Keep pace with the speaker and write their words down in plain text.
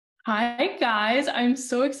Hi guys, I'm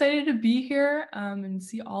so excited to be here and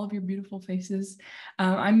see all of your beautiful faces.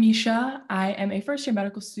 I'm Misha. I am a first-year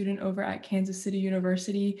medical student over at Kansas City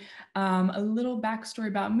University. A little backstory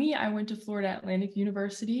about me: I went to Florida Atlantic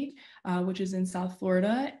University, which is in South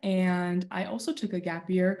Florida, and I also took a gap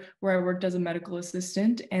year where I worked as a medical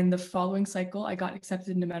assistant. And the following cycle, I got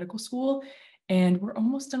accepted into medical school, and we're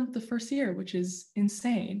almost done with the first year, which is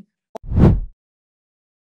insane.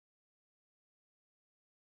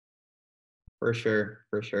 For sure,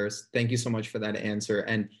 for sure. Thank you so much for that answer.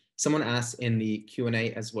 And someone asked in the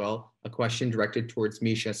Q&A as well, a question directed towards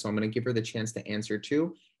Misha. So I'm going to give her the chance to answer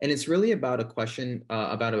too. And it's really about a question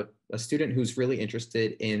about a student who's really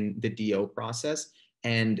interested in the DO process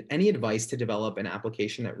and any advice to develop an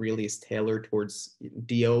application that really is tailored towards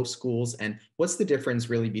DO schools. And what's the difference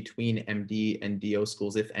really between MD and DO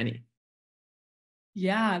schools, if any?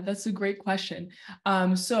 Yeah, that's a great question.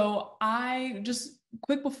 So I just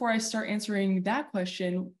quick before I start answering that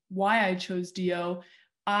question, why I chose DO,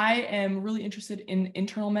 I am really interested in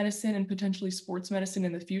internal medicine and potentially sports medicine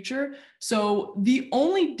in the future. So the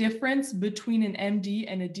only difference between an MD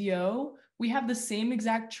and a DO, we have the same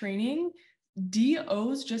exact training.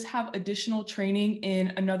 DOs just have additional training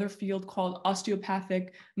in another field called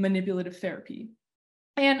osteopathic manipulative therapy.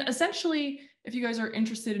 And essentially, if you guys are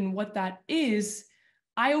interested in what that is,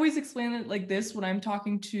 I always explain it like this when I'm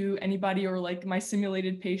talking to anybody or like my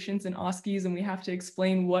simulated patients and OSCEs, and we have to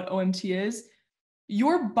explain what OMT is.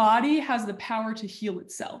 Your body has the power to heal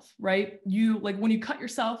itself, right? You like when you cut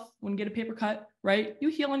yourself, when you get a paper cut, right? You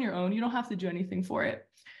heal on your own. You don't have to do anything for it.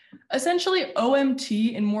 Essentially,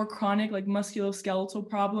 OMT in more chronic, like musculoskeletal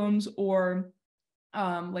problems or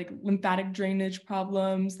like lymphatic drainage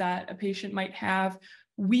problems that a patient might have,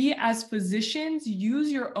 we as physicians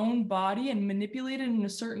use your own body and manipulate it in a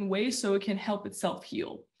certain way so it can help itself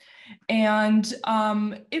heal. And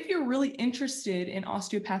if you're really interested in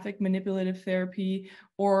osteopathic manipulative therapy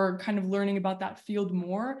or kind of learning about that field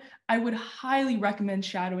more, I would highly recommend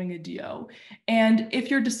shadowing a DO. And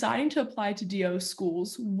if you're deciding to apply to DO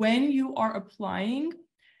schools, when you are applying,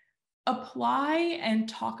 apply and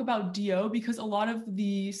talk about DO, because a lot of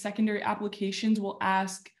the secondary applications will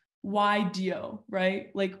ask why DO,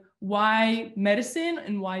 right? Like why medicine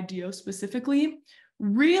and why DO specifically.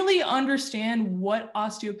 Really understand what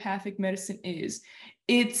osteopathic medicine is.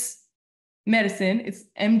 It's medicine, it's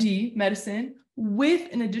MD medicine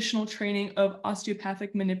with an additional training of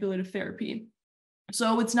osteopathic manipulative therapy.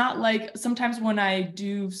 So it's not like sometimes when I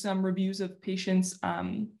do some reviews of patients'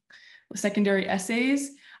 secondary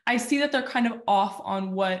essays, I see that they're kind of off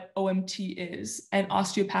on what OMT is and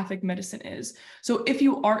osteopathic medicine is. So if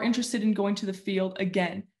you are interested in going to the field,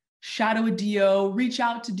 again, shadow a DO, reach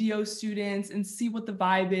out to DO students and see what the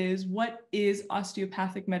vibe is. What is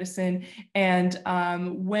osteopathic medicine? And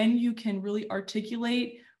when you can really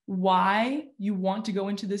articulate why you want to go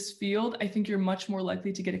into this field, I think you're much more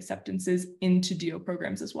likely to get acceptances into DO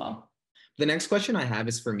programs as well. The next question I have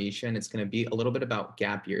is for Misha, and it's going to be a little bit about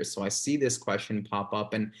gap years. So I see this question pop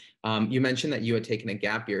up, and you mentioned that you had taken a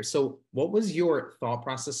gap year. So what was your thought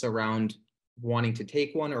process around wanting to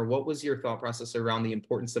take one, or what was your thought process around the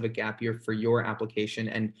importance of a gap year for your application?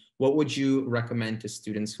 And what would you recommend to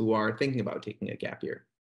students who are thinking about taking a gap year?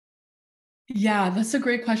 Yeah, that's a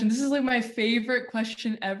great question. This is like my favorite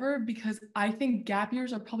question ever because I think gap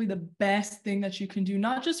years are probably the best thing that you can do,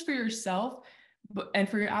 not just for yourself, but and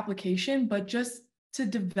for your application, but just to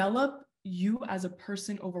develop you as a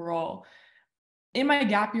person overall. In my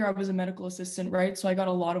gap year, I was a medical assistant, right? So I got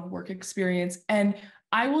a lot of work experience. And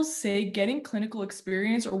I will say getting clinical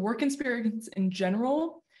experience or work experience in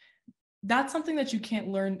general, that's something that you can't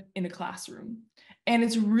learn in a classroom. And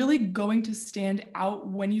it's really going to stand out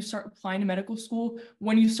when you start applying to medical school,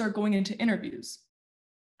 when you start going into interviews.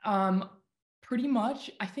 Um, Pretty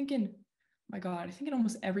much, I think in, my God, I think in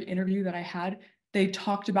almost every interview that I had, they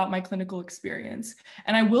talked about my clinical experience.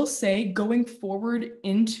 And I will say, going forward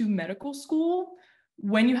into medical school,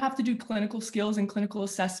 when you have to do clinical skills and clinical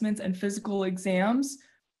assessments and physical exams,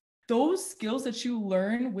 those skills that you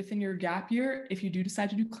learn within your gap year, if you do decide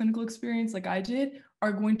to do clinical experience like I did,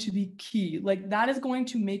 are going to be key. Like that is going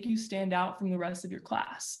to make you stand out from the rest of your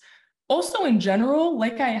class. Also, in general,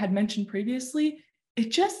 like I had mentioned previously,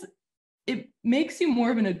 it makes you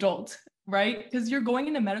more of an adult, right? Because you're going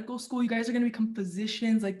into medical school, you guys are going to become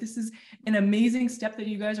physicians. Like this is an amazing step that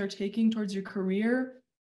you guys are taking towards your career.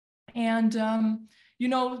 And you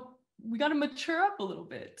know, we got to mature up a little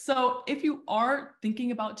bit. So if you are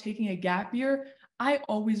thinking about taking a gap year, I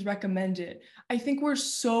always recommend it. I think we're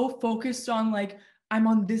so focused on like I'm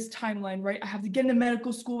on this timeline, right? I have to get into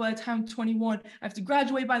medical school by the time I'm 21. I have to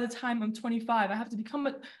graduate by the time I'm 25. I have to become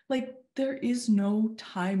like, there is no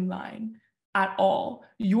timeline at all.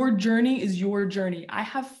 Your journey is your journey. I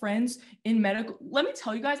have friends in medical. Let me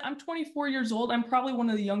tell you guys, I'm 24 years old. I'm probably one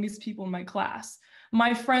of the youngest people in my class.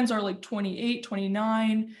 My friends are like 28,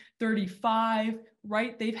 29, 35,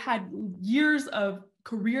 right? They've had years of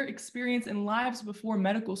career experience and lives before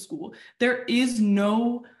medical school. There is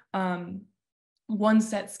no one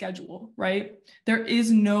set schedule, right? There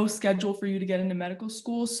is no schedule for you to get into medical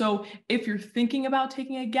school. So if you're thinking about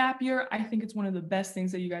taking a gap year, I think it's one of the best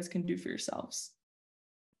things that you guys can do for yourselves.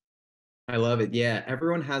 I love it. Yeah,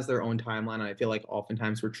 everyone has their own timeline. And I feel like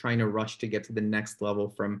oftentimes we're trying to rush to get to the next level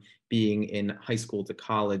from being in high school to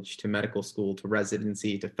college to medical school to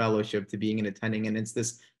residency to fellowship to being an attending. And it's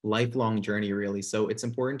this lifelong journey, really. So it's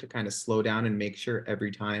important to kind of slow down and make sure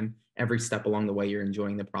every time, every step along the way, you're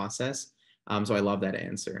enjoying the process. So I love that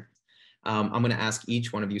answer. I'm going to ask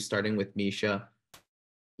each one of you, starting with Misha,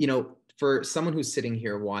 for someone who's sitting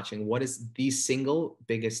here watching, what is the single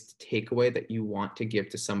biggest takeaway that you want to give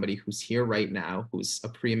to somebody who's here right now, who's a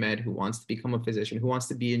pre-med, who wants to become a physician, who wants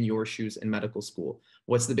to be in your shoes in medical school?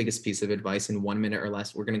 What's the biggest piece of advice in 1 minute or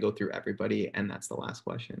less? We're going to go through everybody, and that's the last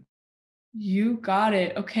question. You got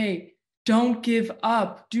it. Okay. Don't give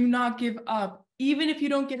up. Do not give up. Even if you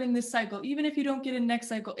don't get in this cycle, even if you don't get in next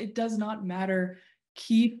cycle, it does not matter.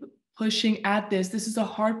 Keep pushing at this. This is a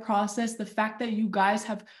hard process. The fact that you guys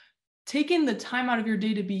have taken the time out of your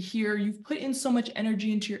day to be here, you've put in so much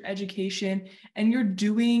energy into your education, and you're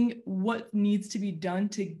doing what needs to be done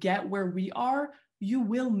to get where we are, you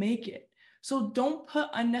will make it. So don't put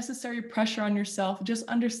unnecessary pressure on yourself. Just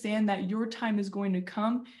understand that your time is going to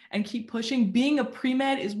come and keep pushing. Being a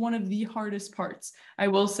pre-med is one of the hardest parts, I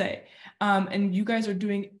will say. And you guys are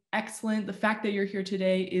doing excellent. The fact that you're here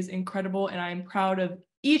today is incredible, and I'm proud of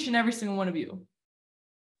each and every single one of you.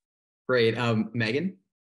 Great. Megan?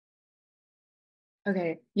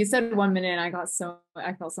 Okay, you said 1 minute and I felt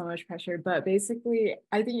so much pressure, but basically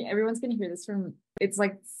I think everyone's gonna hear this from, it's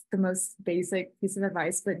like the most basic piece of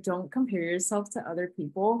advice, but don't compare yourself to other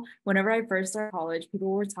people. Whenever I first started college,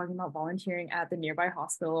 people were talking about volunteering at the nearby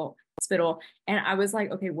hospital, and I was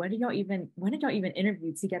like, okay, when did y'all even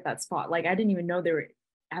interview to get that spot? Like, I didn't even know there were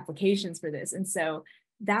applications for this. And so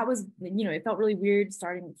that was, it felt really weird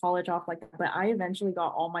starting college off like that, but I eventually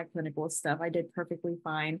got all my clinical stuff. I did perfectly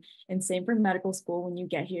fine. And same for medical school. When you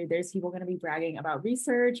get here, there's people going to be bragging about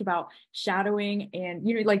research, about shadowing, and,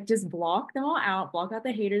 like, just block them all out, block out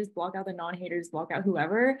the haters, block out the non-haters, block out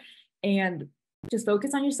whoever, and just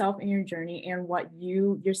focus on yourself and your journey and what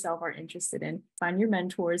you yourself are interested in. Find your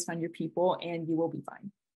mentors, find your people, and you will be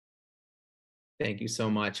fine. Thank you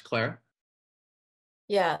so much. Clara?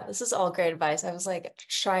 Yeah, this is all great advice. I was like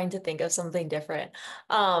trying to think of something different.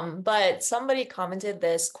 But somebody commented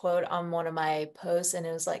this quote on one of my posts, and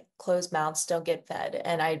it was like, closed mouths don't get fed.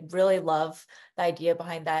 And I really love the idea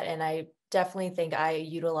behind that. And I definitely think I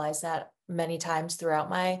utilize that many times throughout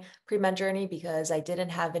my pre-med journey because I didn't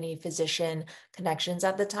have any physician connections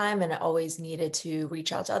at the time, and I always needed to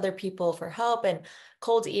reach out to other people for help and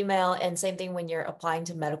cold email. And same thing when you're applying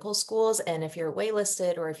to medical schools. And if you're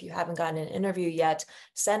waitlisted or if you haven't gotten an interview yet,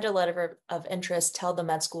 send a letter of interest, tell the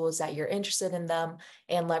med schools that you're interested in them,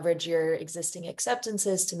 and leverage your existing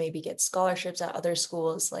acceptances to maybe get scholarships at other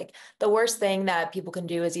schools. Like, the worst thing that people can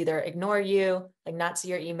do is either ignore you, like not see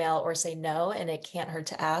your email, or say no, and it can't hurt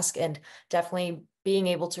to ask. And definitely being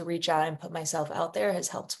able to reach out and put myself out there has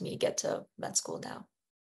helped me get to med school now.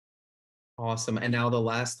 Awesome. And now the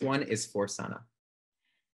last one is for Sana.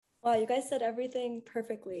 Wow, you guys said everything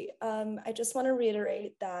perfectly. I just want to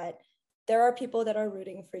reiterate that there are people that are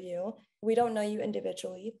rooting for you. We don't know you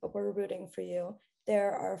individually, but we're rooting for you.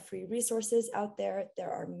 There are free resources out there.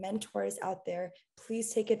 There are mentors out there.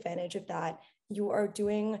 Please take advantage of that. You are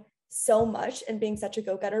doing so much and being such a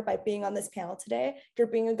go-getter by being on this panel today. You're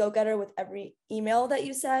being a go-getter with every email that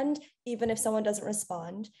you send, even if someone doesn't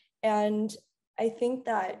respond. And I think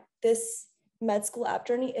that this med school app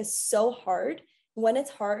journey is so hard. When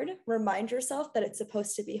it's hard, remind yourself that it's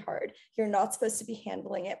supposed to be hard. You're not supposed to be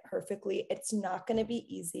handling it perfectly. It's not going to be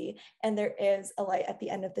easy. And there is a light at the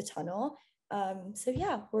end of the tunnel. So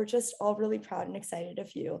yeah, we're just all really proud and excited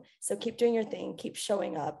of you. So keep doing your thing, keep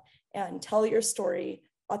showing up, and tell your story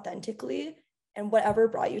authentically. And whatever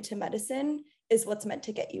brought you to medicine is what's meant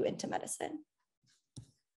to get you into medicine.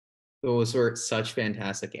 Those were such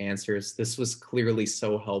fantastic answers. This was clearly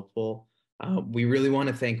so helpful. We really want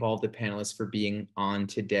to thank all the panelists for being on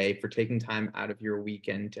today, for taking time out of your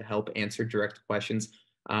weekend to help answer direct questions.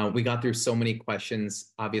 We got through so many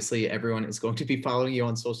questions. Obviously, everyone is going to be following you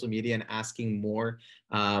on social media and asking more.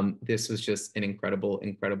 This was just an incredible,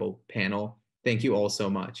 incredible panel. Thank you all so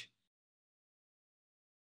much.